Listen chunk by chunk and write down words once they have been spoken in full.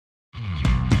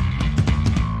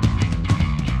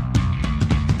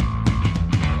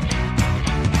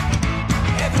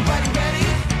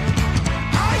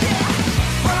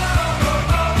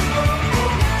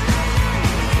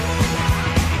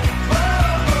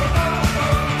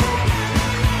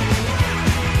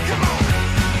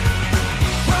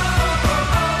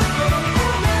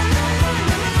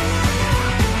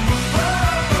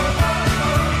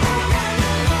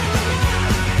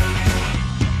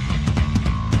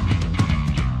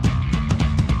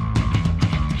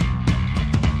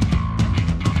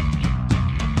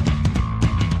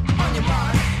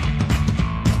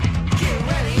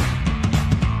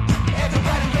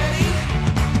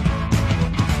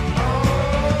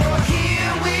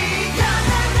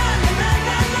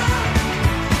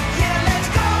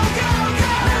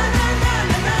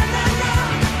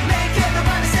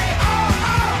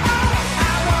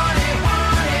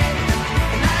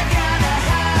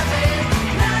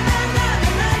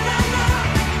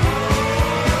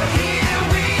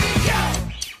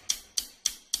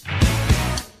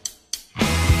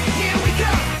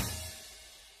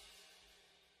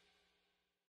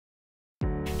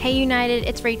Hey United,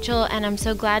 it's Rachel, and I'm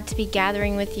so glad to be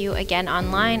gathering with you again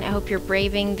online. I hope you're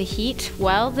braving the heat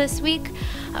well this week.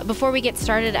 Before we get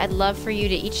started, I'd love for you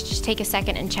to each just take a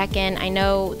second and check in. I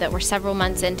know that we're several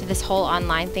months into this whole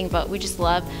online thing, but we just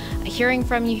love hearing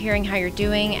from you, hearing how you're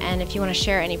doing, and if you want to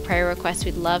share any prayer requests,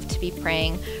 we'd love to be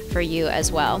praying for you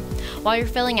as well. While you're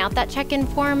filling out that check-in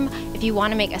form, if you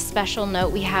want to make a special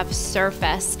note, we have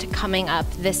Surfest coming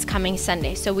up this coming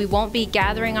Sunday. So we won't be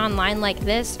gathering online like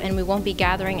this, and we won't be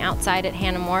gathering outside at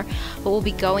Hannah More, but we'll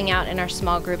be going out in our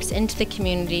small groups into the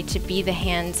community to be the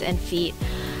hands and feet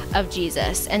of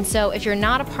Jesus. And so if you're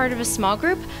not a part of a small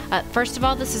group, first of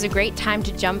all, this is a great time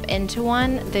to jump into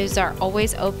one. Those are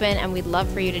always open, and we'd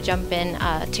love for you to jump in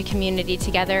to community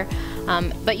together.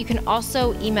 But you can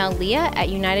also email Leah at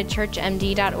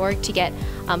unitedchurchmd.org to get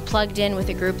plugged in with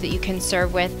a group that you can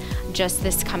serve with just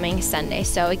this coming Sunday.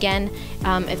 So again,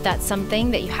 if that's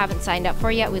something that you haven't signed up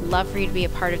for yet, we'd love for you to be a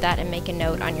part of that and make a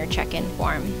note on your check-in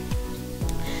form.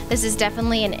 This is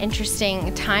definitely an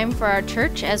interesting time for our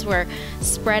church as we're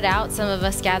spread out, some of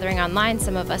us gathering online,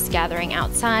 some of us gathering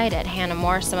outside at Hannah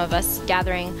More, some of us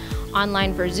gathering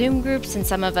online for Zoom groups, and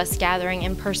some of us gathering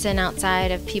in person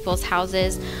outside of people's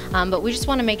houses. But we just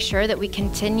want to make sure that we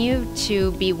continue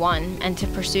to be one and to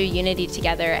pursue unity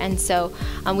together. And so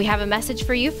we have a message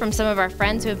for you from some of our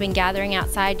friends who have been gathering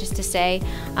outside just to say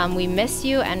we miss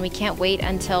you and we can't wait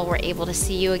until we're able to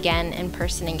see you again in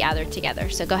person and gather together.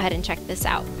 So go ahead and check this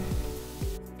out.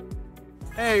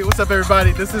 Hey, what's up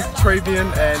everybody? This is Travian,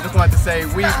 and just wanted to say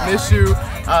we miss you.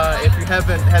 If you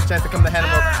haven't had a chance to come to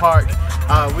Hannah More Park,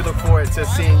 we look forward to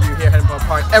seeing you here at Hannah More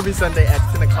Park every Sunday at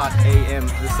 10 o'clock a.m.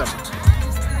 this summer.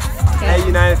 Hey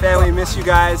United family, miss you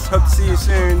guys. Hope to see you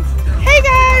soon. Hey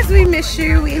guys, we miss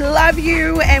you, we love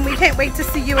you, and we can't wait to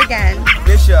see you again.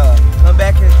 Miss y'all. Come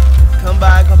back and come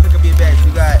by, come pick up your bags.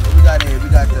 We got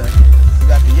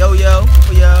the yo-yo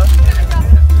for y'all.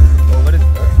 Or what is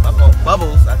my fault?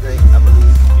 Bubbles, I believe.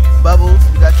 Bubbles.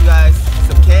 We got you guys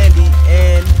some candy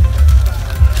and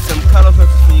some color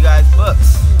pencils for you guys.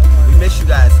 Books. We miss you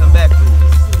guys. Come back,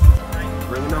 please.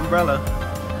 Bring an umbrella.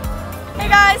 Hey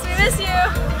guys, we miss you.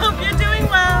 Hope you're doing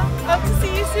well. Hope to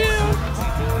see you soon.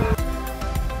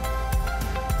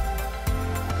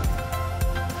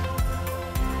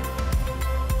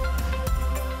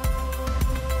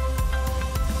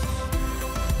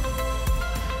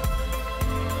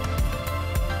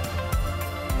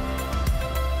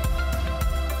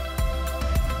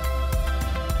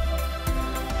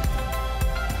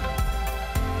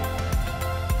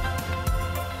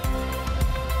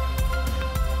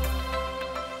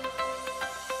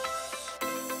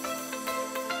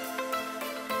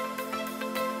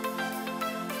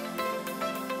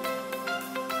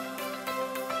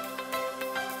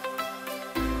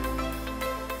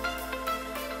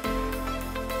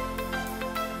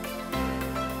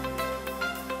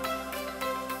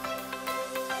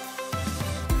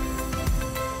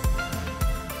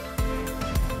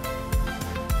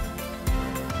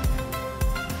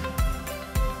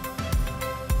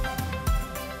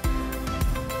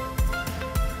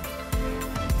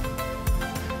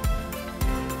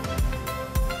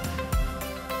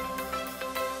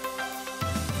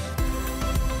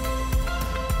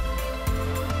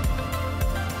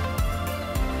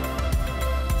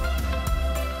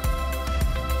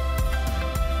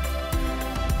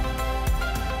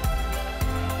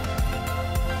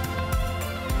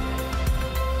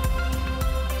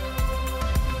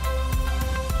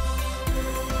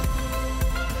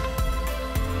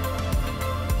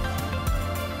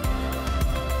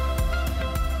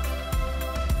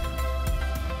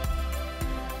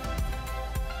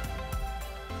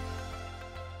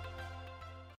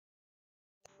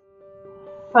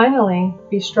 Finally,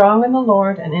 be strong in the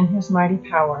Lord and in his mighty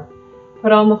power.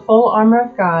 Put on the full armor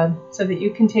of God so that you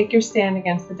can take your stand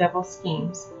against the devil's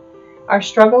schemes. Our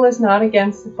struggle is not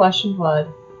against the flesh and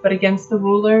blood, but against the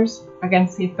rulers,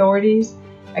 against the authorities,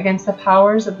 against the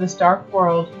powers of this dark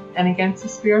world, and against the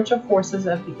spiritual forces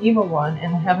of the evil one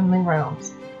in the heavenly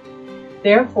realms.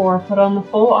 Therefore, put on the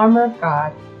full armor of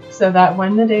God, so that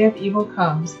when the day of evil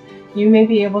comes, you may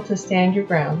be able to stand your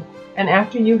ground. And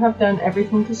after you have done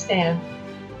everything to stand,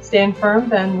 stand firm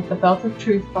then with the belt of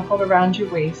truth buckled around your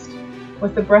waist,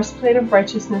 with the breastplate of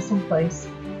righteousness in place,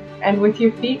 and with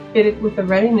your feet fitted with the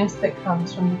readiness that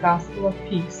comes from the gospel of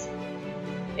peace.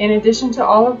 In addition to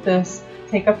all of this,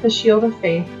 take up the shield of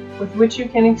faith, with which you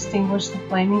can extinguish the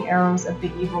flaming arrows of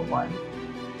the evil one.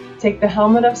 Take the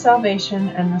helmet of salvation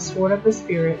and the sword of the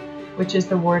Spirit, which is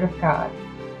the word of God,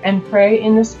 and pray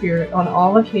in the Spirit on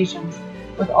all occasions,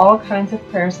 with all kinds of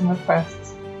prayers and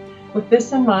requests. With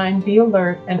this in mind, be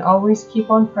alert and always keep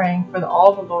on praying for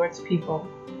all the Lord's people.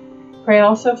 Pray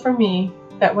also for me,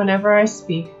 that whenever I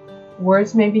speak,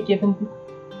 words may be given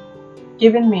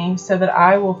me so that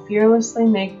I will fearlessly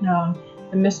make known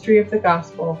the mystery of the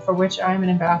gospel, for which I am an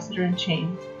ambassador in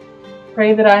chains.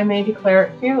 Pray that I may declare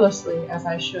it fearlessly as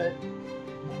I should.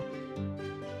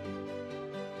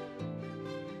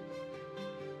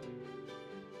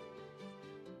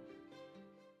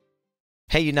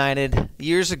 Hey United,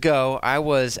 years ago I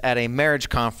was at a marriage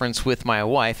conference with my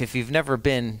wife. If you've never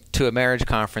been to a marriage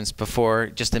conference before,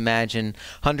 just imagine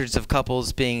hundreds of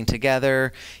couples being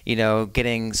together,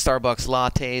 getting Starbucks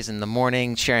lattes in the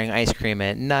morning, sharing ice cream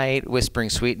at night, whispering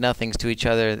sweet nothings to each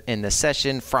other in the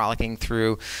session, frolicking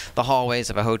through the hallways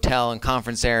of a hotel and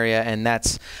conference area, and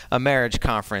that's a marriage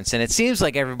conference. And it seems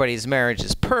like everybody's marriage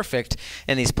is perfect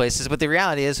in these places, but the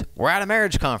reality is we're at a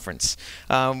marriage conference.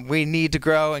 We need to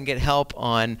grow and get help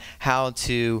on how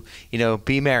to,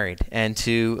 be married and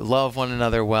to love one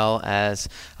another well as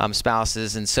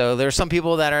spouses. And so there's some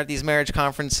people that are at these marriage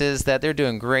conferences that they're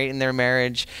doing great in their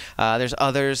marriage. There's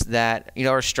others that,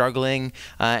 are struggling.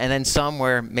 And then some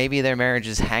where maybe their marriage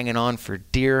is hanging on for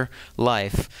dear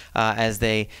life as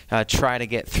they try to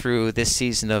get through this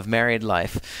season of married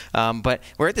life. But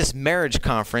we're at this marriage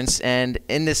conference, and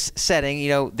in this setting,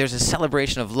 there's a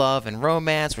celebration of love and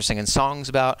romance. We're singing songs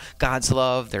about God's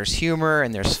love. There's humor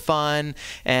and there's fun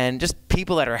and just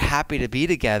people that are happy to be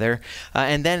together.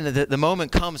 And then the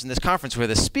moment comes in this conference where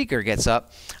the speaker gets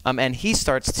up and he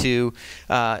starts to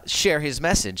share his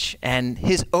message. And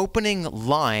his opening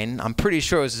line, I'm pretty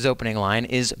sure it was his opening line,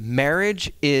 is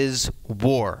 "Marriage is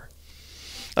war."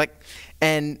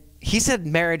 And he said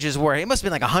marriage is war. It must have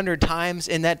been like 100 times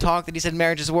in that talk that he said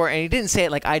marriage is war, and he didn't say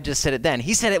it like I just said it then.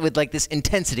 He said it with this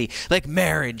intensity, like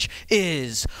marriage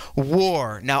is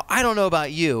war. Now, I don't know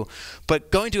about you,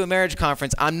 but going to a marriage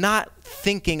conference, I'm not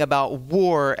thinking about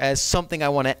war as something I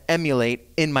want to emulate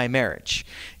in my marriage.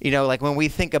 When we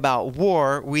think about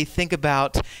war, we think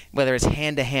about whether it's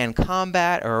hand-to-hand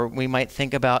combat, or we might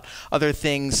think about other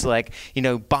things like,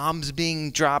 bombs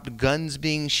being dropped, guns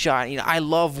being shot. I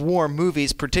love war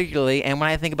movies particularly, and when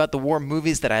I think about the war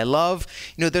movies that I love,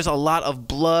 there's a lot of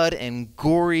blood and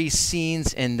gory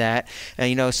scenes in that.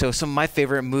 So some of my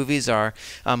favorite movies are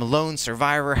Lone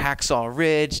Survivor, Hacksaw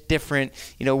Ridge, different,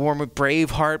 war movie,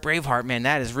 Braveheart, man,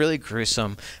 that is really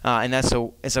gruesome, and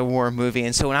it's a war movie.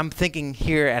 And so when I'm thinking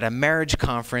here at a marriage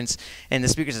conference, and the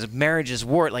speaker says marriage is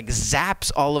war, it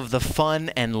zaps all of the fun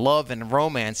and love and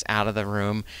romance out of the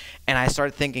room, and I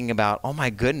start thinking about, oh my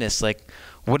goodness,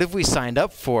 what have we signed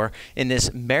up for in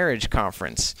this marriage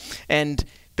conference? And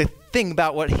the thing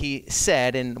about what he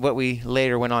said and what we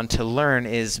later went on to learn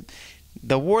is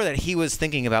the war that he was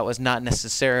thinking about was not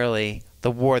necessarily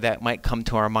the war that might come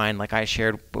to our mind like I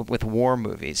shared with war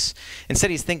movies. Instead,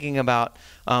 he's thinking about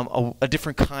a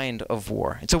different kind of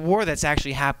war. It's a war that's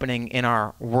actually happening in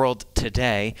our world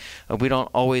today. We don't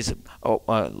always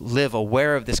live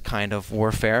aware of this kind of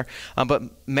warfare, but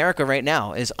America right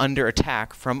now is under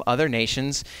attack from other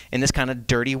nations in this kind of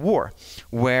dirty war,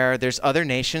 where there's other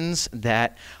nations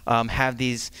that have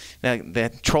these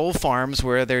the troll farms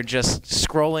where they're just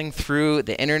scrolling through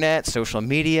the internet, social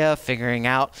media, figuring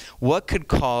out what could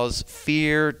cause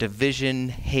fear, division,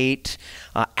 hate,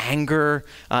 anger,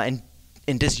 and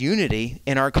disunity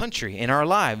in our country, in our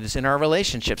lives, in our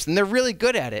relationships. And they're really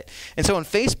good at it. And so on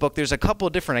Facebook, there's a couple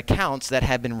of different accounts that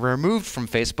have been removed from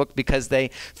Facebook because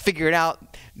they figured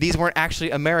out these weren't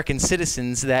actually American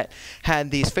citizens that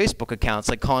had these Facebook accounts,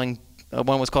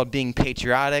 one was called Being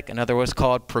Patriotic, another was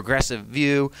called Progressive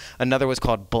View, another was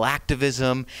called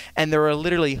Blacktivism, and there were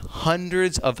literally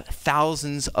hundreds of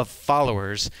thousands of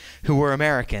followers who were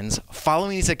Americans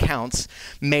following these accounts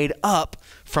made up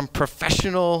from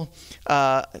professionals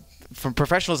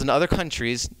in other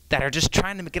countries that are just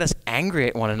trying to get us angry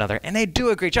at one another. And they do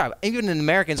a great job. Even in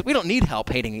Americans, we don't need help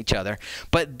hating each other,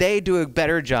 but they do a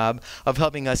better job of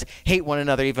helping us hate one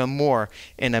another even more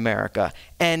in America.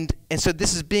 And so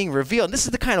this is being revealed. This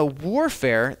is the kind of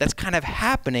warfare that's kind of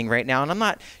happening right now. And I'm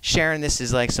not sharing this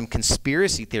as some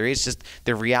conspiracy theory. It's just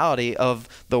the reality of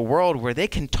the world where they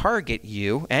can target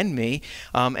you and me,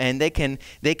 and they can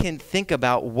think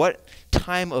about what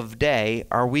time of day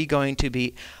are we going to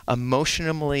be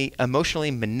emotionally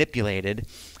manipulated,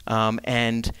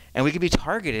 and we could be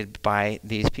targeted by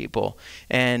these people.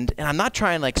 And I'm not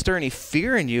trying to stir any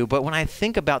fear in you, but when I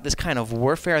think about this kind of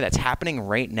warfare that's happening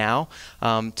right now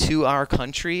to our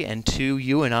country and to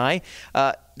you and I,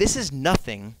 this is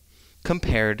nothing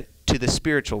compared to the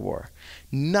spiritual war.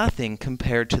 Nothing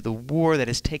compared to the war that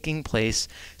is taking place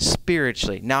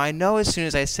spiritually. Now, I know as soon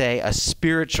as I say a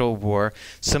spiritual war,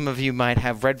 some of you might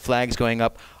have red flags going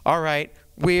up. All right,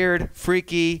 weird,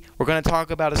 freaky. We're going to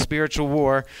talk about a spiritual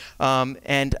war.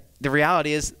 And the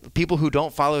reality is people who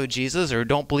don't follow Jesus or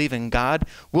don't believe in God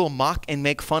will mock and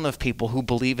make fun of people who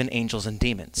believe in angels and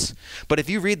demons. But if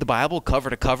you read the Bible cover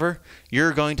to cover,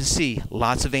 you're going to see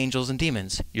lots of angels and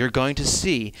demons. You're going to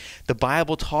see the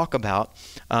Bible talk about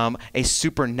a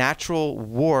supernatural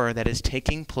war that is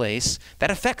taking place that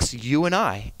affects you and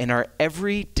I in our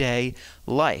everyday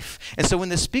life. And so when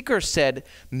the speaker said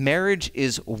marriage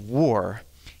is war,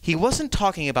 he wasn't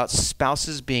talking about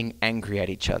spouses being angry at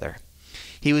each other.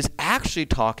 He was actually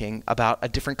talking about a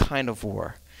different kind of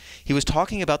war. He was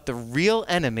talking about the real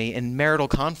enemy in marital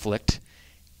conflict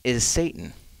is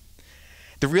Satan.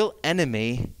 The real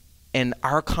enemy in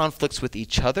our conflicts with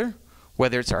each other,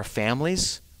 whether it's our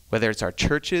families, whether it's our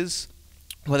churches,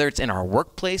 whether it's in our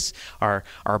workplace, our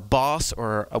boss,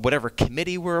 or whatever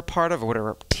committee we're a part of, or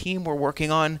whatever team we're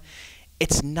working on,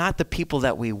 it's not the people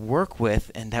that we work with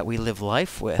and that we live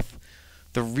life with.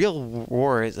 The real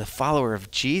war as a follower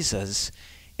of Jesus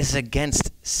is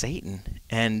against Satan.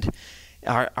 And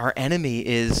our enemy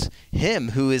is him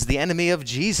who is the enemy of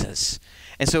Jesus.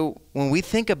 And so when we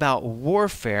think about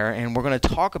warfare, and we're going to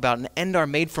talk about and end our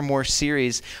Made for More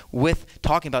series with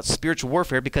talking about spiritual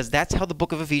warfare, because that's how the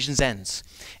book of Ephesians ends.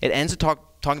 It ends with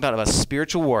talking about a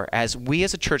spiritual war as we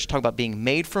as a church talk about being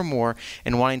made for more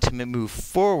and wanting to move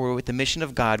forward with the mission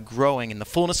of God, growing in the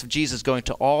fullness of Jesus, going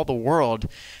to all the world.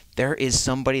 There is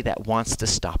somebody that wants to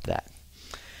stop that.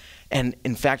 And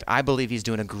in fact, I believe he's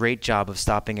doing a great job of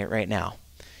stopping it right now.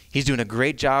 He's doing a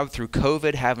great job through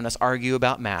COVID having us argue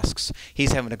about masks.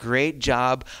 He's having a great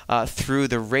job through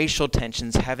the racial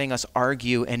tensions having us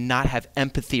argue and not have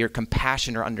empathy or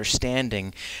compassion or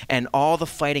understanding. And all the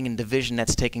fighting and division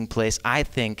that's taking place, I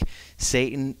think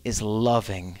Satan is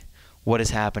loving what is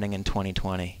happening in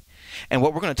 2020. And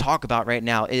what we're going to talk about right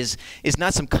now is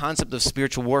not some concept of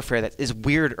spiritual warfare that is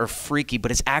weird or freaky, but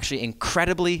it's actually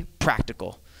incredibly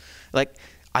practical. Like,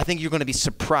 I think you're going to be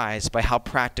surprised by how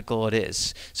practical it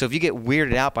is. So if you get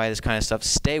weirded out by this kind of stuff,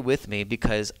 stay with me,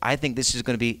 because I think this is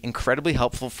going to be incredibly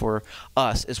helpful for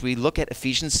us as we look at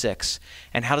Ephesians 6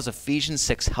 and how does Ephesians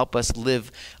 6 help us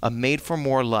live a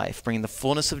made-for-more life, bringing the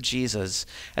fullness of Jesus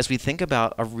as we think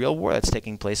about a real war that's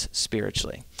taking place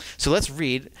spiritually. So let's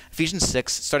read Ephesians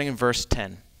 6, starting in verse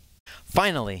 10.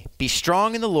 Finally, be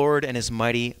strong in the Lord and his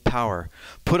mighty power.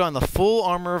 Put on the full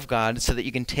armor of God so that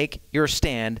you can take your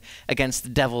stand against the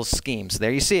devil's schemes.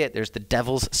 There you see it. There's the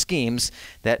devil's schemes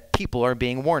that people are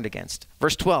being warned against.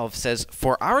 Verse 12 says,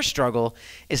 for our struggle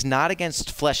is not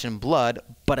against flesh and blood,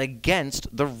 but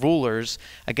against the rulers,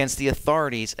 against the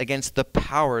authorities, against the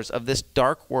powers of this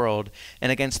dark world,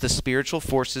 and against the spiritual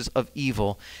forces of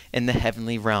evil in the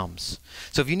heavenly realms.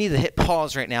 So if you need to hit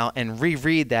pause right now and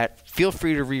reread that, feel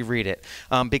free to reread it,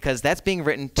 because that's being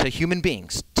written to human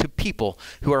beings, to people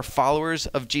who are followers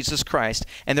of Jesus Christ,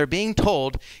 and they're being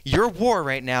told your war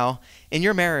right now in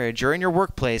your marriage or in your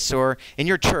workplace or in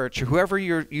your church or whoever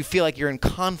you feel like you're in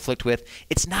conflict with,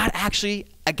 it's not actually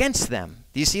against them.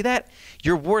 Do you see that?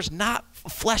 Your war is not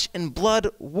flesh and blood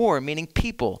war, meaning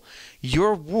people.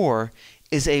 Your war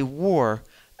is a war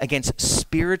against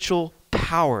spiritual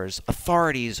powers,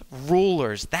 authorities,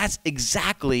 rulers. That's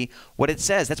exactly what it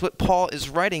says. That's what Paul is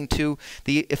writing to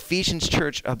the Ephesians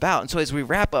church about. And so as we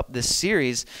wrap up this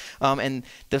series, and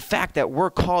the fact that we're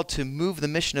called to move the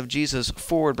mission of Jesus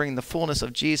forward, bringing the fullness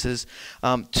of Jesus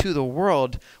to the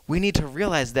world, we need to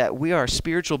realize that we are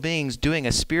spiritual beings doing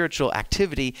a spiritual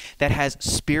activity that has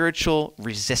spiritual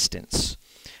resistance.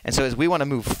 And so as we want to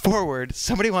move forward,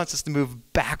 somebody wants us to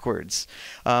move backwards.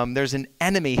 There's an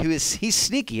enemy he's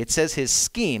sneaky. It says his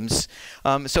schemes.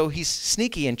 So he's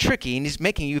sneaky and tricky, and he's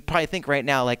making you probably think right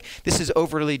now, like, this is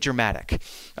overly dramatic.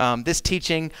 This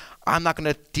teaching, I'm not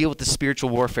going to deal with the spiritual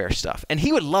warfare stuff. And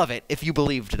he would love it if you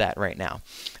believed that right now,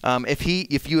 if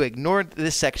you ignored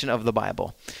this section of the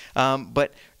Bible.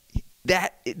 But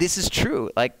this is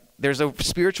true. Like, there's a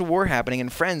spiritual war happening,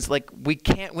 and friends, like, we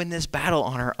can't win this battle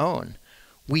on our own.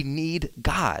 We need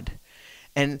God.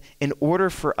 And in order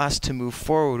for us to move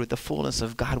forward with the fullness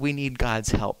of God, we need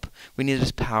God's help. We need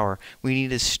his power. We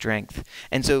need his strength.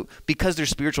 And so because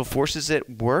there's spiritual forces at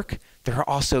work, there are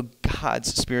also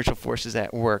God's spiritual forces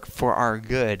at work for our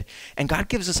good. And God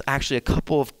gives us actually a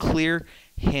couple of clear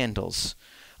handles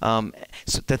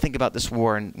so to think about this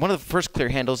war. And one of the first clear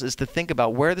handles is to think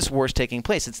about where this war is taking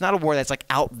place. It's not a war that's like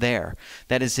out there,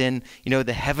 that is in,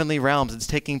 the heavenly realms. It's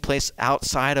taking place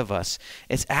outside of us.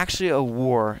 It's actually a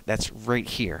war that's right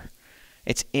here.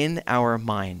 It's in our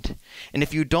mind. And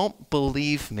if you don't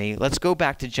believe me, let's go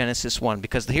back to Genesis 1,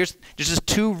 because there's just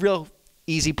two real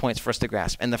easy points for us to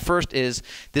grasp. And the first is,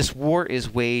 this war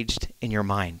is waged in your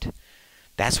mind.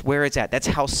 That's where it's at. That's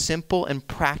how simple and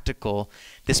practical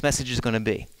this message is going to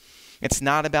be. It's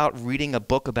not about reading a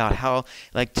book about how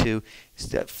to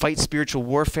fight spiritual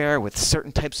warfare with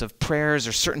certain types of prayers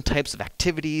or certain types of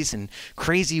activities and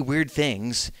crazy weird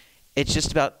things. It's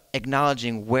just about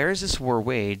acknowledging, where is this war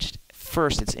waged?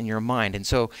 First, it's in your mind. And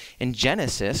so in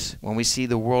Genesis, when we see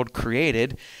the world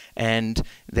created and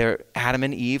Adam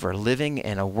and Eve are living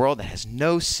in a world that has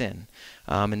no sin,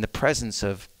 in the presence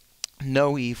of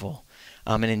no evil,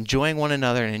 and enjoying one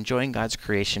another and enjoying God's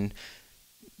creation,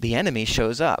 the enemy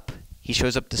shows up. He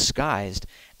shows up disguised.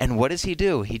 And what does he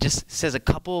do? He just says a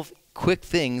couple of quick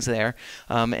things there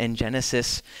in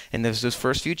Genesis, in those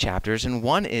first few chapters. And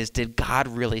one is, did God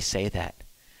really say that?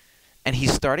 And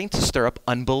he's starting to stir up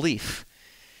unbelief.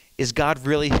 Is God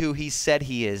really who he said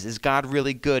he is? Is God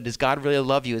really good? Does God really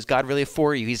love you? Is God really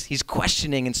for you? He's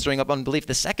questioning and stirring up unbelief.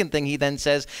 The second thing he then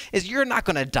says is, you're not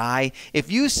going to die.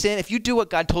 If you sin, if you do what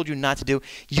God told you not to do,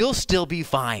 you'll still be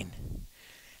fine.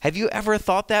 Have you ever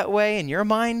thought that way in your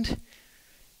mind?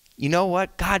 You know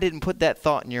what? God didn't put that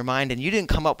thought in your mind, and you didn't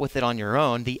come up with it on your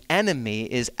own. The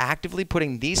enemy is actively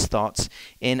putting these thoughts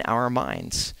in our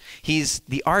minds. He's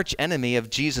the arch enemy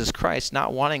of Jesus Christ,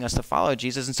 not wanting us to follow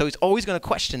Jesus, and so he's always going to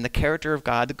question the character of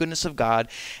God, the goodness of God,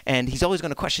 and he's always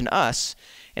going to question us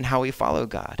and how we follow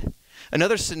God.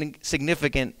 Another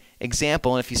significant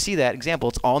example, and if you see that example,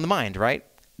 it's all in the mind, right?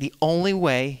 The only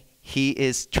way he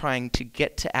is trying to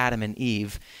get to Adam and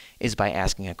Eve is by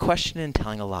asking a question and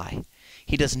telling a lie.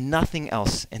 He does nothing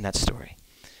else in that story.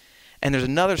 And there's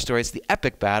another story. It's the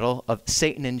epic battle of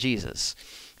Satan and Jesus.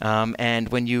 And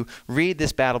when you read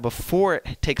this battle before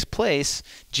it takes place,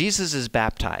 Jesus is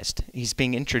baptized. He's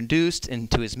being introduced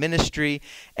into his ministry.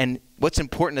 And what's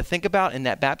important to think about in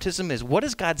that baptism is, what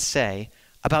does God say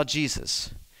about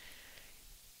Jesus?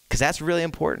 Because that's really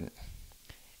important.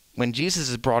 When Jesus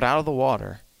is brought out of the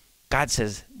water, God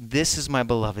says, "This is my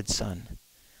beloved Son.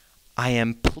 I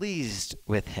am pleased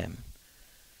with him."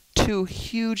 Two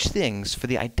huge things for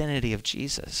the identity of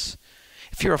Jesus.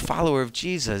 If you're a follower of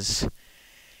Jesus,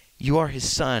 you are his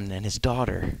son and his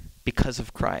daughter because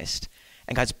of Christ.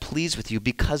 And God's pleased with you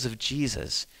because of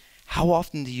Jesus. How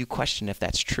often do you question if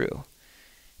that's true?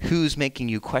 Who's making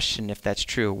you question if that's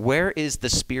true? Where is the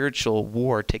spiritual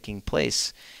war taking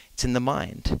place? It's in the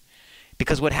mind.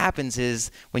 Because what happens is,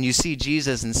 when you see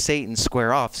Jesus and Satan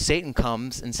square off, Satan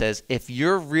comes and says, if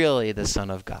you're really the Son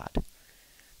of God,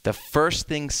 the first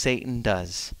thing Satan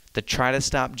does to try to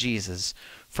stop Jesus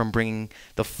from bringing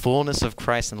the fullness of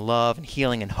Christ and love and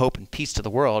healing and hope and peace to the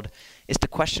world is to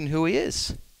question who he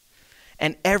is.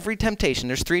 And every temptation,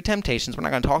 there's 3 temptations, we're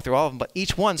not going to talk through all of them, but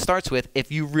each one starts with,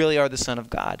 if you really are the Son of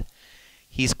God.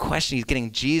 He's questioning, he's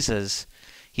getting Jesus,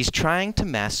 he's trying to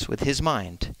mess with his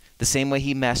mind, the same way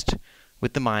he messed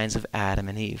with the minds of Adam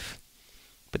and Eve.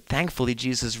 But thankfully,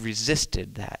 Jesus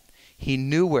resisted that. He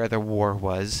knew where the war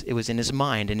was. It was in his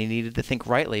mind, and he needed to think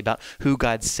rightly about who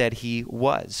God said he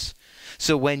was.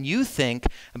 So when you think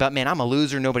about, man, I'm a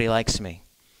loser, nobody likes me,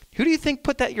 who do you think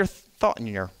put that thought in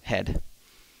your head?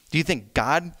 Do you think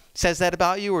God says that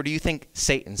about you, or do you think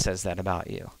Satan says that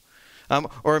about you?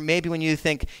 Or maybe when you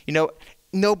think,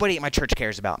 nobody at my church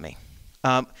cares about me.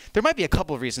 There might be a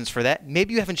couple of reasons for that.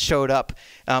 Maybe you haven't showed up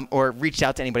or reached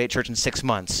out to anybody at church in 6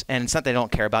 months, and it's not they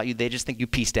don't care about you, they just think you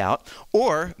pieced out.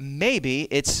 Or maybe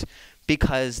it's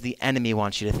because the enemy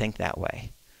wants you to think that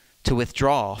way, to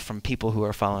withdraw from people who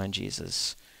are following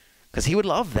Jesus. Because he would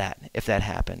love that if that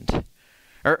happened.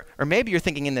 Or maybe you're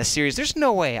thinking in this series, there's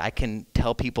no way I can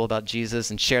tell people about Jesus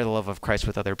and share the love of Christ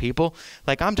with other people.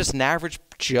 Like, I'm just an average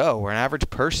Joe or an average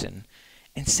person.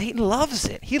 And Satan loves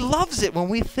it. He loves it when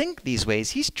we think these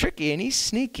ways. He's tricky and he's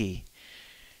sneaky.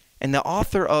 And the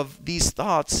author of these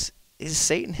thoughts is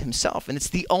Satan himself. And it's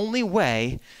the only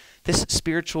way this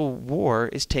spiritual war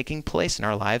is taking place in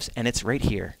our lives, and it's right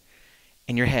here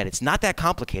in your head. It's not that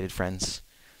complicated, friends.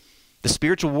 The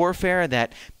spiritual warfare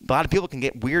that a lot of people can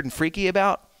get weird and freaky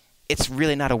about, it's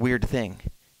really not a weird thing.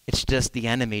 It's just the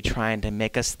enemy trying to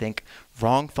make us think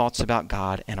wrong thoughts about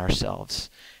God and ourselves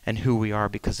and who we are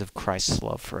because of Christ's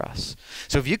love for us.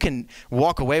 So if you can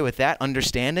walk away with that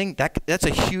understanding, that's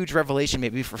a huge revelation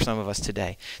maybe for some of us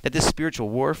today, that this spiritual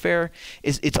warfare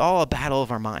it's all a battle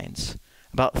of our minds,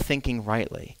 about thinking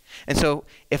rightly. And so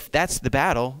if that's the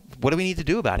battle, what do we need to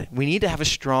do about it? We need to have a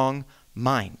strong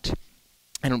mind.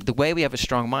 And the way we have a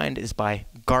strong mind is by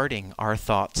guarding our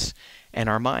thoughts and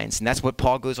our minds. And that's what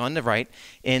Paul goes on to write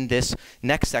in this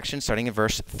next section, starting in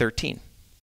verse 13.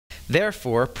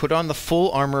 Therefore, put on the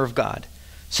full armor of God,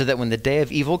 so that when the day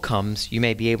of evil comes, you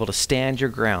may be able to stand your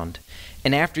ground.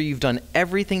 And after you've done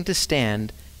everything to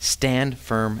stand, Stand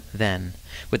firm then,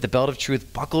 with the belt of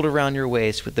truth buckled around your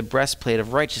waist, with the breastplate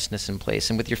of righteousness in place,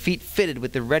 and with your feet fitted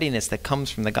with the readiness that comes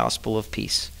from the gospel of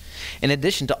peace. In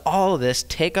addition to all of this,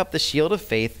 take up the shield of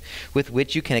faith with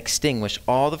which you can extinguish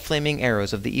all the flaming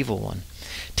arrows of the evil one.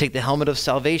 Take the helmet of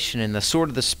salvation and the sword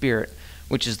of the Spirit,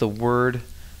 which is the word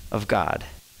of God.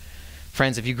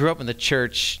 Friends, if you grew up in the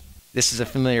church, this is a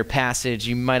familiar passage.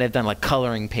 You might have done a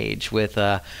coloring page with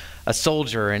a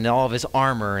soldier and all of his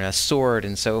armor and a sword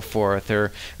and so forth,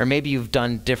 or maybe you've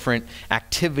done different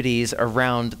activities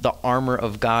around the armor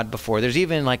of God before. There's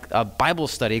even like a Bible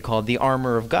study called The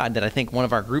Armor of God that I think one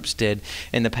of our groups did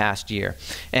in the past year.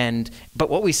 But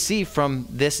what we see from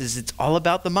this is it's all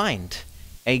about the mind.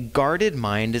 A guarded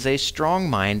mind is a strong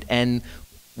mind, and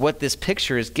what this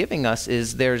picture is giving us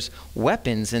is there's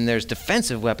weapons, and there's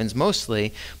defensive weapons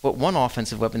mostly, but one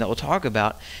offensive weapon that we'll talk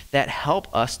about that help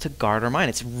us to guard our mind.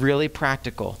 It's really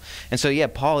practical. And so, yeah,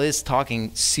 Paul is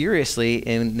talking seriously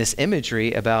in this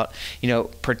imagery about,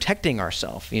 protecting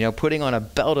ourselves, putting on a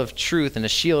belt of truth and a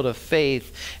shield of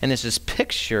faith, and this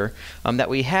picture that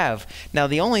we have. Now,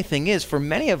 the only thing is, for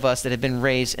many of us that have been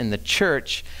raised in the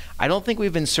church, I don't think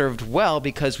we've been served well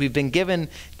because we've been given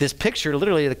this picture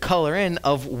literally to color in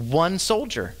of one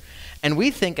soldier. And we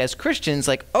think as Christians,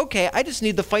 okay, I just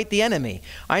need to fight the enemy.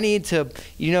 I need to,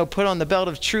 put on the belt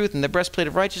of truth and the breastplate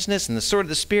of righteousness and the sword of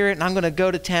the Spirit, and I'm going to go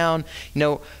to town,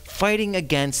 fighting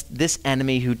against this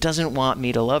enemy who doesn't want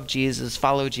me to love Jesus,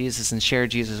 follow Jesus, and share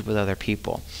Jesus with other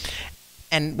people.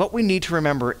 And what we need to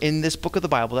remember in this book of the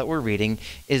Bible that we're reading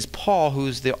is Paul,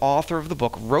 who's the author of the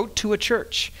book, wrote to a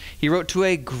church. He wrote to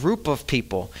a group of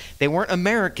people. They weren't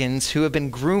Americans who have been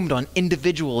groomed on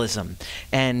individualism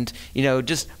and,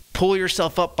 just pull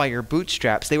yourself up by your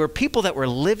bootstraps. They were people that were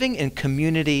living in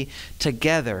community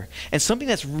together. And something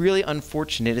that's really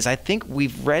unfortunate is I think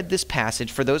we've read this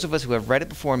passage, for those of us who have read it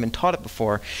before and been taught it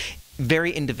before,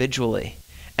 very individually.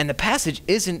 And the passage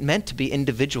isn't meant to be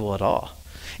individual at all.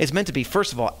 It's meant to be,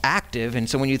 first of all, active. And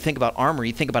so when you think about armor,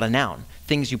 you think about a noun,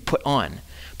 things you put on.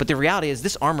 But the reality is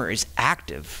this armor is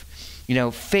active.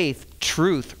 Faith,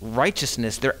 truth,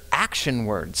 righteousness, they're action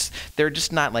words. They're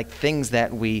just not like things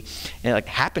that we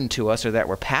happen to us or that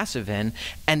we're passive in.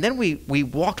 And then we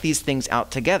walk these things out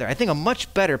together. I think a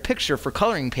much better picture for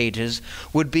coloring pages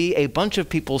would be a bunch of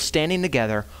people standing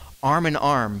together, arm in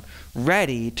arm,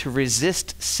 ready to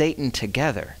resist Satan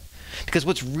together. Because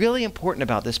what's really important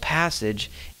about this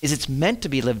passage is it's meant to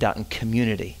be lived out in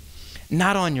community,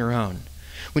 not on your own.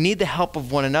 We need the help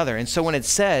of one another. And so when it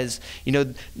says,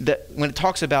 when it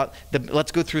talks about,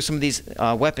 let's go through some of these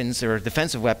weapons or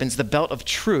defensive weapons, the belt of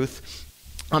truth,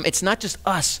 it's not just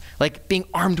us being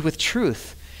armed with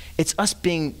truth. It's us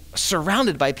being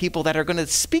surrounded by people that are going to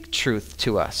speak truth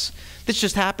to us. This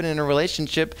just happened in a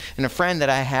relationship and a friend that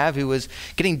I have who was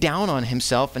getting down on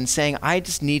himself and saying, I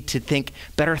just need to think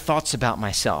better thoughts about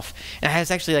myself. And I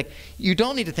was actually you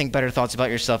don't need to think better thoughts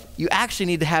about yourself. You actually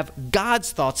need to have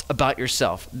God's thoughts about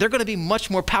yourself. They're going to be much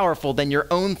more powerful than your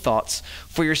own thoughts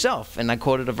for yourself. And I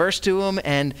quoted a verse to him,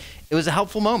 and it was a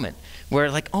helpful moment where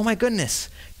oh my goodness,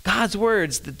 God's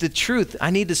words, the truth, I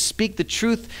need to speak the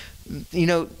truth.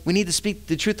 We need to speak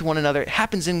the truth to one another. It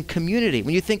happens in community.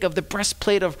 When you think of the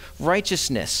breastplate of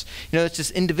righteousness, it's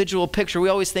this individual picture. We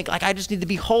always think I just need to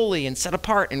be holy and set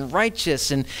apart and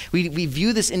righteous. And we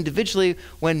view this individually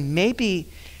when maybe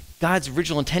God's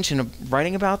original intention of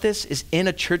writing about this is in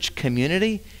a church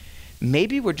community.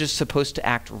 Maybe we're just supposed to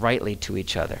act rightly to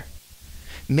each other.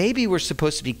 Maybe we're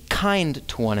supposed to be kind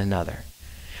to one another.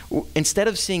 Instead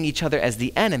of seeing each other as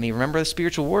the enemy, remember the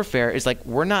spiritual warfare is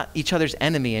we're not each other's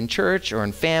enemy in church or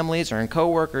in families or in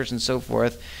coworkers and so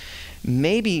forth.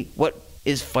 Maybe what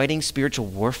is fighting spiritual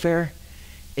warfare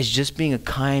is just being a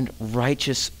kind,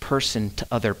 righteous person to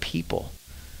other people.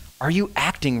 Are you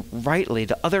acting rightly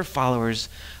to other followers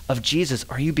of Jesus?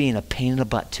 Are you being a pain in the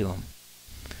butt to them?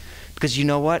 Because you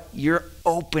know what? You're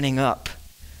opening up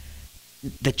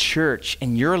the church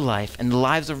and your life and the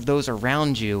lives of those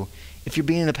around you if you're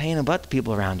being a pain in the butt to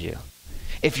people around you.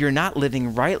 If you're not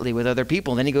living rightly with other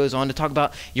people. And then he goes on to talk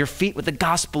about your feet with the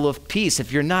gospel of peace.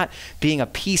 If you're not being a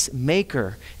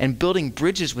peacemaker and building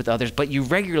bridges with others, but you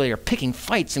regularly are picking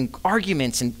fights and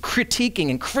arguments and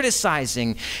critiquing and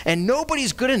criticizing, and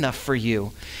nobody's good enough for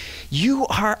you, you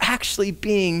are actually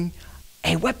being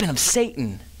a weapon of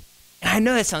Satan. And I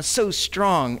know that sounds so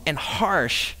strong and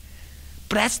harsh,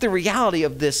 but that's the reality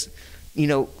of this,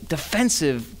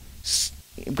 defensive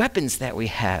weapons that we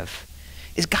have.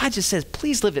 Is God just says,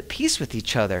 please live at peace with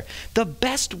each other. The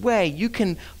best way you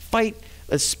can fight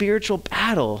a spiritual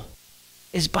battle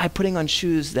is by putting on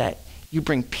shoes that you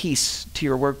bring peace to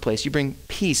your workplace. You bring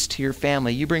peace to your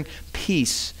family. You bring peace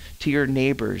peace to your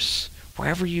neighbors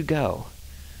wherever you go?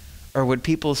 Or would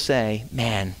people say,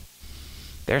 man,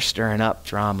 they're stirring up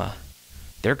drama.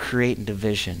 They're creating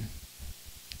division.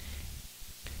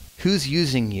 Who's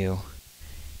using you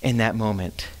in that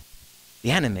moment?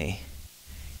 The enemy.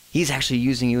 He's actually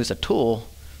using you as a tool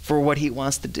for what he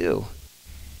wants to do.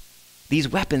 These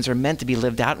weapons are meant to be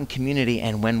lived out in community,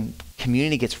 and when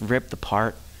community gets ripped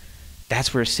apart,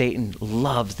 that's where Satan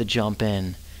loves to jump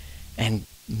in and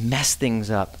mess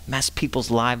things up, mess people's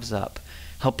lives up,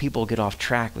 help people get off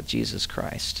track with Jesus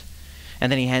Christ.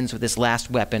 And then he ends with this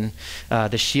last weapon,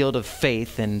 the shield of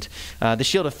faith. And the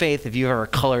shield of faith, if you've ever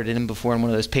colored it in before in one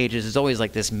of those pages, is always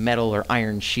like this metal or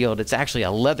iron shield. It's actually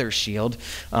a leather shield.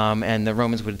 And the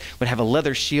Romans would have a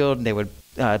leather shield, and they would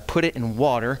put it in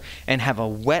water and have a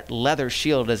wet leather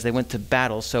shield as they went to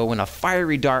battle. So when a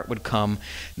fiery dart would come,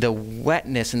 the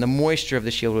wetness and the moisture of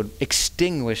the shield would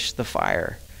extinguish the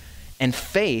fire. And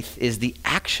faith is the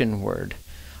action word.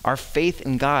 Our faith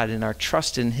in God and our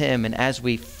trust in him, and as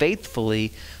we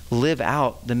faithfully live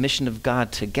out the mission of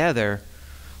God together,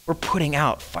 we're putting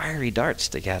out fiery darts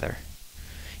together.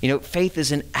 You know, faith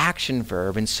is an action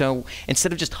verb, and so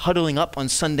instead of just huddling up on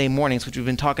Sunday mornings, which we've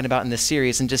been talking about in this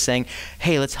series, and just saying,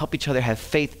 hey, let's help each other have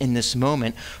faith in this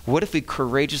moment, what if we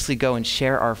courageously go and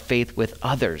share our faith with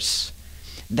others?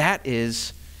 That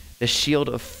is the shield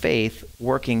of faith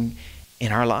working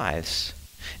in our lives.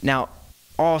 Now,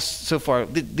 so far,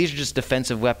 these are just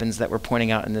defensive weapons that we're pointing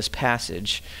out in this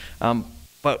passage.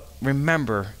 But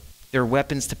remember, they're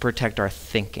weapons to protect our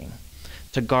thinking,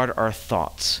 to guard our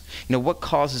thoughts. You know, what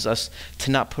causes us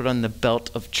to not put on the belt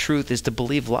of truth is to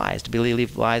believe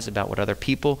lies about what other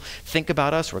people think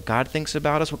about us, what God thinks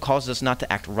about us. What causes us not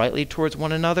to act rightly towards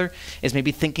one another is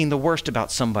maybe thinking the worst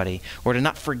about somebody, or to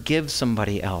not forgive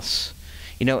somebody else.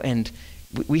 You know, and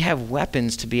we have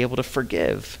weapons to be able to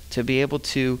forgive, to be able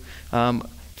to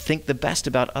think the best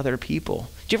about other people.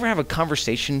 Do you ever have a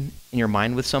conversation in your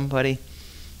mind with somebody?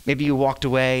 Maybe you walked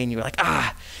away and you were like,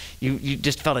 you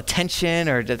just felt a tension,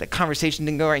 or the conversation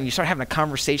didn't go right, and you start having a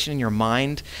conversation in your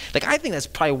mind. Like, I think that's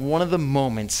probably one of the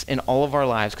moments in all of our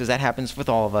lives, because that happens with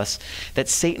all of us, that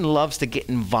Satan loves to get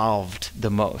involved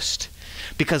the most.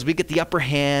 Because we get the upper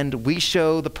hand, we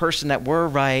show the person that we're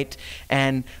right,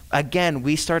 and again,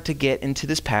 we start to get into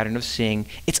this pattern of seeing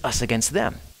it's us against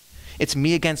them. It's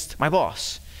me against my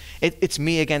boss. It's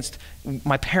me against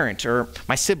my parent or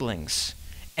my siblings.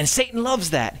 And Satan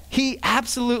loves that. He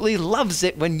absolutely loves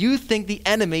it when you think the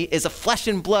enemy is a flesh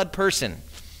and blood person.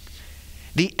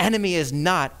 The enemy is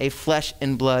not a flesh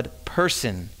and blood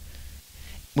person.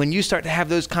 When you start to have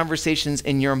those conversations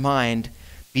in your mind,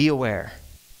 be aware.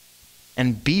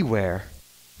 And beware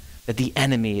that the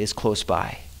enemy is close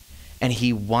by, and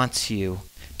he wants you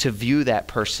to view that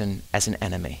person as an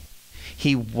enemy.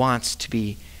 He wants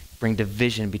to bring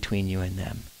division between you and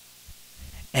them.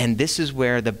 And this is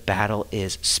where the battle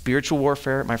is. Spiritual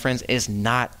warfare, my friends, is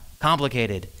not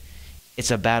complicated. It's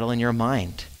a battle in your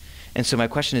mind. And so my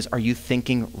question is, are you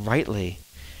thinking rightly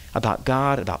about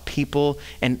God, about people,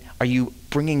 and are you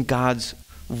bringing God's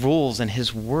rules and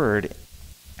his word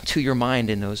to your mind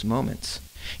in those moments?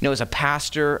 You know, as a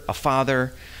pastor, a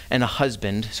father, and a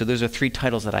husband, so those are 3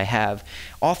 titles that I have.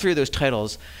 All 3 of those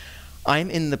titles,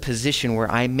 I'm in the position where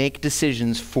I make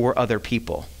decisions for other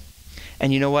people.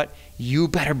 And you know what? You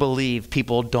better believe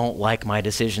people don't like my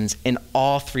decisions in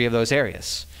all 3 of those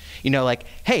areas. You know, like,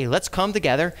 hey, let's come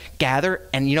together, gather,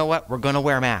 and you know what? We're going to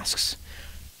wear masks.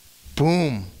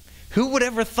 Boom. Who would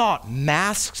ever thought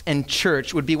masks and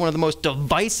church would be one of the most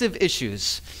divisive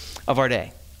issues of our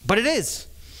day? But it is.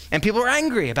 And people are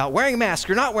angry about wearing masks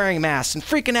or not wearing masks and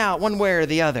freaking out one way or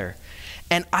the other.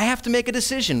 And I have to make a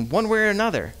decision one way or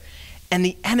another. And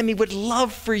the enemy would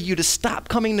love for you to stop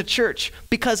coming to church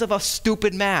because of a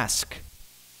stupid mask.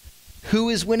 Who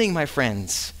is winning, my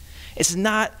friends? It's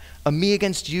not a me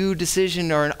against you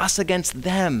decision or an us against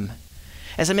them.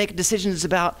 As I make decisions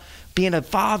about being a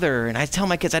father, and I tell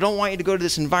my kids, I don't want you to go to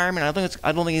this environment.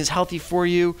 I don't think it's healthy for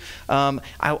you.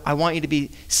 I want you to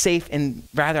be safe, and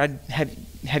rather I'd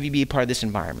have you be a part of this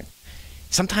environment.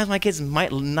 Sometimes my kids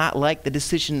might not like the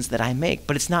decisions that I make,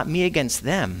 but it's not me against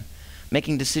them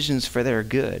making decisions for their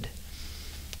good.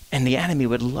 And the enemy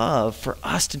would love for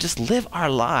us to just live our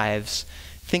lives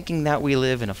thinking that we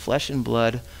live in a flesh and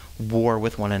blood war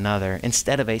with one another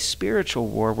instead of a spiritual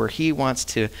war where he wants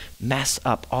to mess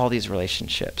up all these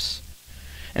relationships.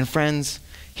 And friends,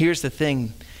 here's the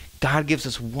thing. God gives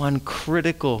us one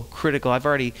critical, I've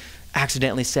already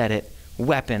accidentally said it,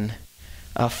 weapon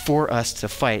for us to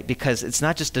fight, because it's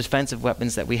not just defensive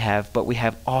weapons that we have, but we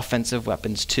have offensive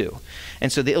weapons too.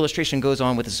 And so the illustration goes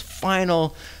on with this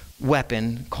final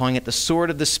weapon, calling it the sword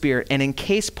of the Spirit. And in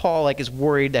case Paul is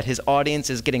worried that his audience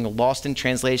is getting lost in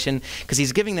translation, because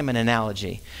he's giving them an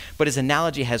analogy, but his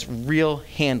analogy has real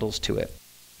handles to it.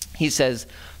 He says,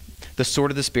 the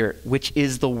sword of the Spirit, which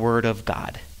is the word of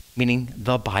God, meaning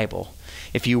the Bible.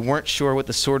 If you weren't sure what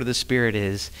the sword of the Spirit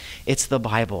is, it's the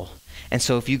Bible. And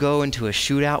so if you go into a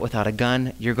shootout without a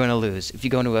gun, you're going to lose. If you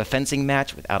go into a fencing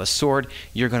match without a sword,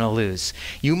 you're going to lose.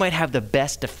 You might have the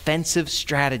best defensive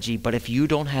strategy, but if you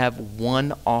don't have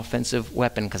one offensive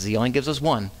weapon, because he only gives us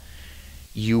one,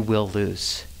 you will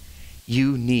lose.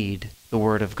 You need the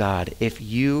word of God. If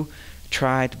you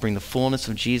try to bring the fullness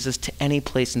of Jesus to any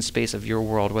place and space of your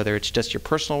world, whether it's just your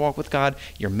personal walk with God,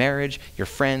 your marriage, your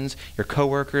friends, your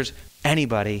coworkers,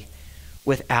 anybody,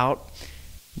 without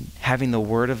having the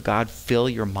word of God fill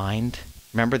your mind,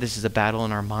 remember this is a battle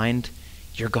in our mind,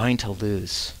 you're going to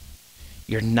lose.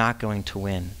 You're not going to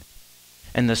win.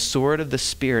 And the sword of the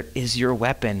Spirit is your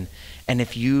weapon. And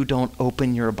if you don't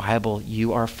open your Bible,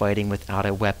 you are fighting without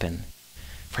a weapon.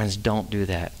 Friends, don't do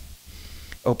that.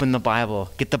 Open the Bible.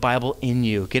 Get the Bible in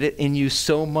you. Get it in you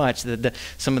so much that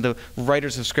some of the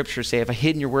writers of Scripture say, "Have I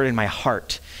hidden your word in my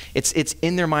heart?" It's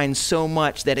in their mind so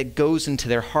much that it goes into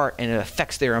their heart and it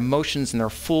affects their emotions and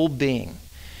their full being.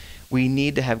 We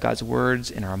need to have God's words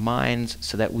in our minds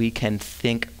so that we can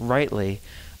think rightly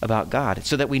about God,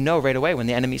 so that we know right away when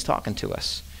the enemy's talking to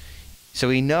us. So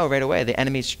we know right away the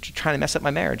enemy's trying to mess up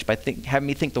my marriage by having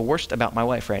me think the worst about my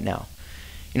wife right now.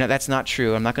 That's not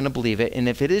true. I'm not going to believe it. And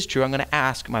if it is true, I'm going to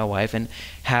ask my wife and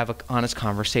have an honest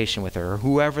conversation with her, or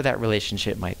whoever that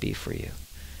relationship might be for you.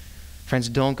 Friends,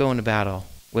 don't go into battle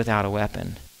without a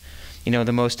weapon.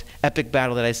 The most epic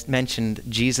battle that I mentioned,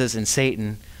 Jesus and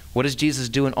Satan, what does Jesus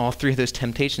do in all three of those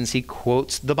temptations? He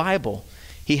quotes the Bible.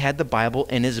 He had the Bible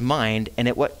in his mind,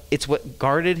 and it's what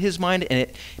guarded his mind, and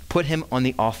it put him on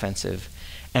the offensive.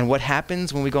 And what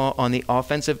happens when we go on the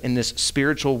offensive in this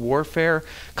spiritual warfare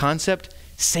concept?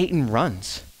 Satan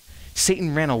runs.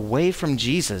 Satan ran away from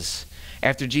Jesus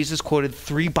after Jesus quoted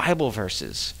 3 Bible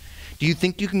verses. Do you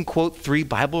think you can quote 3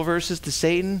 Bible verses to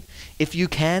Satan? If you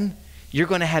can, you're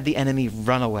going to have the enemy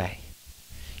run away.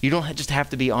 You don't just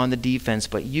have to be on the defense,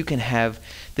 but you can have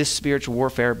this spiritual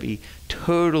warfare be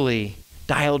totally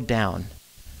dialed down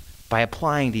by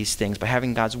applying these things, by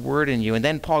having God's word in you. And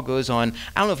then Paul goes on,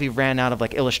 I don't know if he ran out of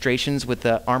illustrations with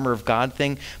the armor of God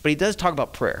thing, but he does talk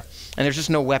about prayer. And there's just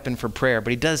no weapon for prayer,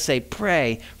 but he does say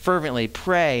pray fervently,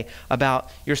 pray about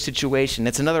your situation.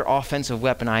 It's another offensive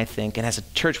weapon, I think. And as a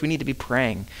church, we need to be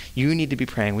praying. You need to be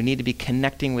praying. We need to be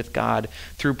connecting with God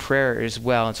through prayer as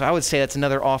well. And so I would say that's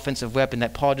another offensive weapon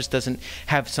that Paul just doesn't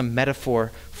have some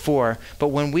metaphor for. But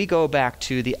when we go back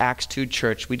to the Acts 2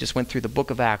 church, we just went through the book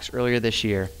of Acts earlier this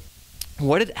year.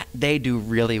 What did they do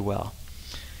really well?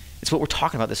 It's what we're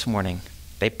talking about this morning.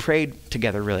 They prayed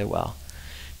together really well.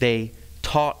 They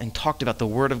taught and talked about the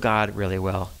word of God really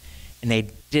well. And they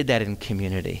did that in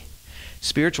community.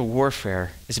 Spiritual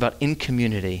warfare is about in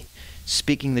community,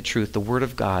 speaking the truth, the word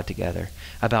of God together,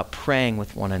 about praying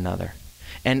with one another.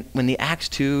 And when the Acts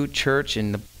 2 church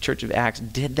and the Church of Acts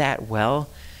did that well,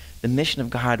 the mission of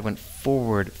God went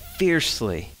forward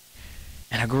fiercely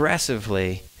and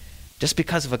aggressively, just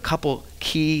because of a couple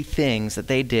key things that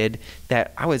they did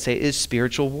that I would say is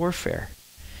spiritual warfare.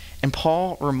 And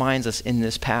Paul reminds us in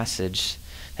this passage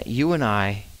that you and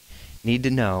I need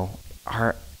to know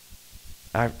our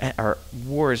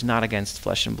war is not against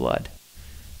flesh and blood.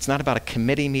 It's not about a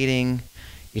committee meeting.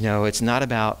 It's not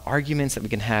about arguments that we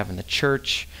can have in the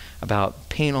church about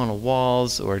paint on the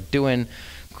walls or doing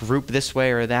group this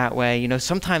way or that way.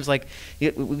 Sometimes we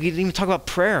didn't even talk about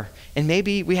prayer. And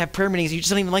maybe we have prayer meetings, you just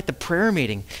don't even like the prayer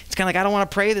meeting. It's kind of I don't want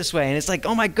to pray this way. And it's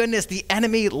oh my goodness, the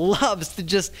enemy loves to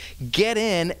just get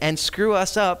in and screw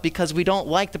us up because we don't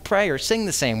like to pray or sing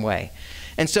the same way.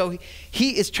 And so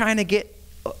he is trying to get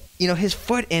his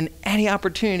foot in any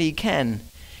opportunity he can.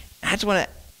 I just want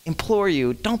to implore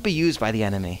you, don't be used by the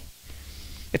enemy.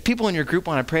 If people in your group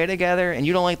want to pray together and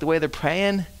you don't like the way they're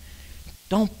praying,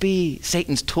 don't be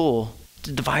Satan's tool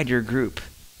to divide your group.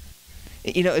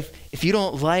 If you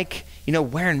don't like,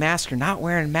 wearing masks or not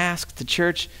wearing masks to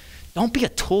church, don't be a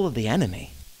tool of the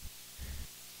enemy.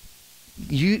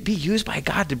 You be used by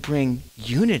God to bring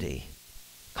unity.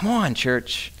 Come on,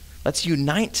 church. Let's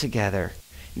unite together.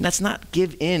 And let's not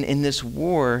give in this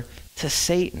war to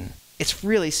Satan. It's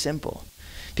really simple.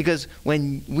 Because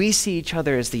when we see each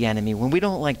other as the enemy, when we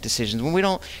don't like decisions, when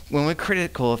we're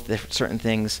critical of certain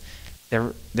things,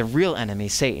 the real enemy,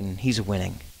 Satan, he's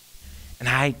winning. And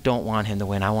I don't want him to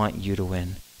win. I want you to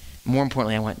win. More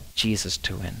importantly, I want Jesus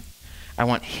to win. I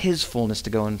want his fullness to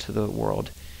go into the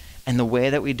world. And the way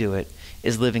that we do it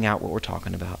is living out what we're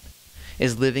talking about.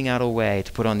 is living out a way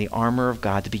to put on the armor of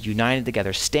God, to be united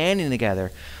together, standing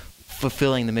together,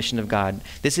 fulfilling the mission of God.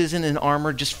 This isn't an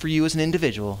armor just for you as an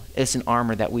individual. It's an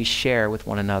armor that we share with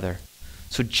one another.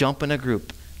 So jump in a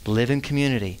group, live in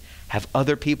community, have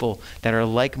other people that are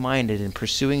like-minded in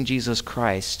pursuing Jesus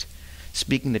Christ,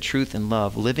 speaking the truth in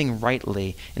love, living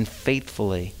rightly and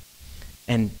faithfully,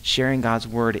 and sharing God's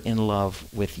word in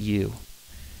love with you.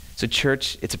 So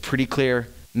church, it's a pretty clear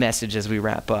message as we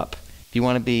wrap up. If you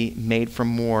want to be made from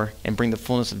more and bring the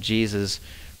fullness of Jesus,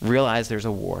 realize there's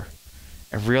a war.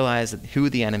 And realize who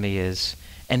the enemy is,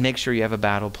 and make sure you have a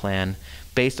battle plan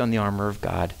based on the armor of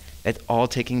God. It's all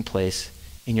taking place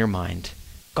in your mind.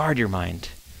 Guard your mind.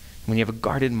 When you have a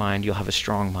guarded mind, you'll have a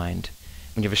strong mind.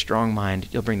 When you have a strong mind,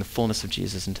 you'll bring the fullness of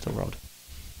Jesus into the world.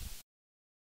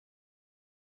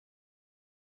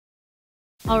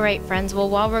 All right, friends. Well,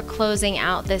 while we're closing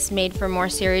out this Made for More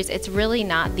series, it's really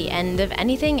not the end of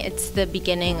anything. It's the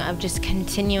beginning of just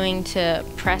continuing to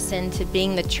press into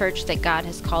being the church that God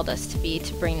has called us to be,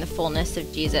 to bring the fullness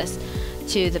of Jesus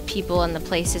to the people and the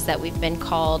places that we've been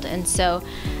called. And so,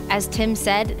 as Tim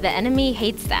said, the enemy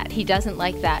hates that. He doesn't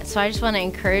like that. So I just want to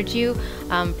encourage you,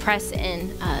 press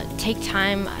in, take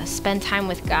time, spend time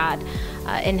with God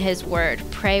in His Word,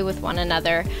 pray with one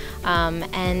another,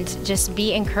 and just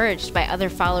be encouraged by other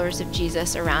followers of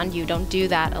Jesus around you. Don't do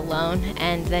that alone,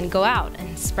 and then go out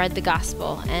and spread the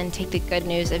gospel and take the good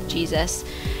news of Jesus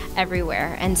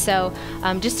everywhere. And so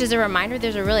just as a reminder,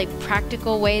 there's a really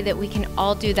practical way that we can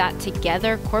all do that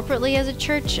together corporately as a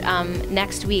church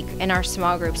next week in our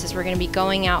small groups, as we're going to be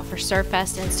going out for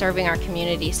Surfest and serving our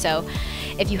community. So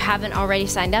if you haven't already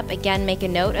signed up, again, make a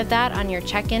note of that on your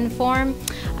check-in form.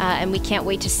 And we can't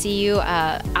wait to see you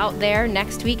out there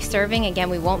next week serving. Again,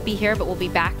 we won't be here, but we'll be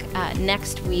back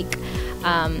next week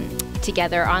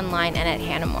together online and at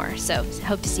Hannah More. So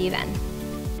hope to see you then.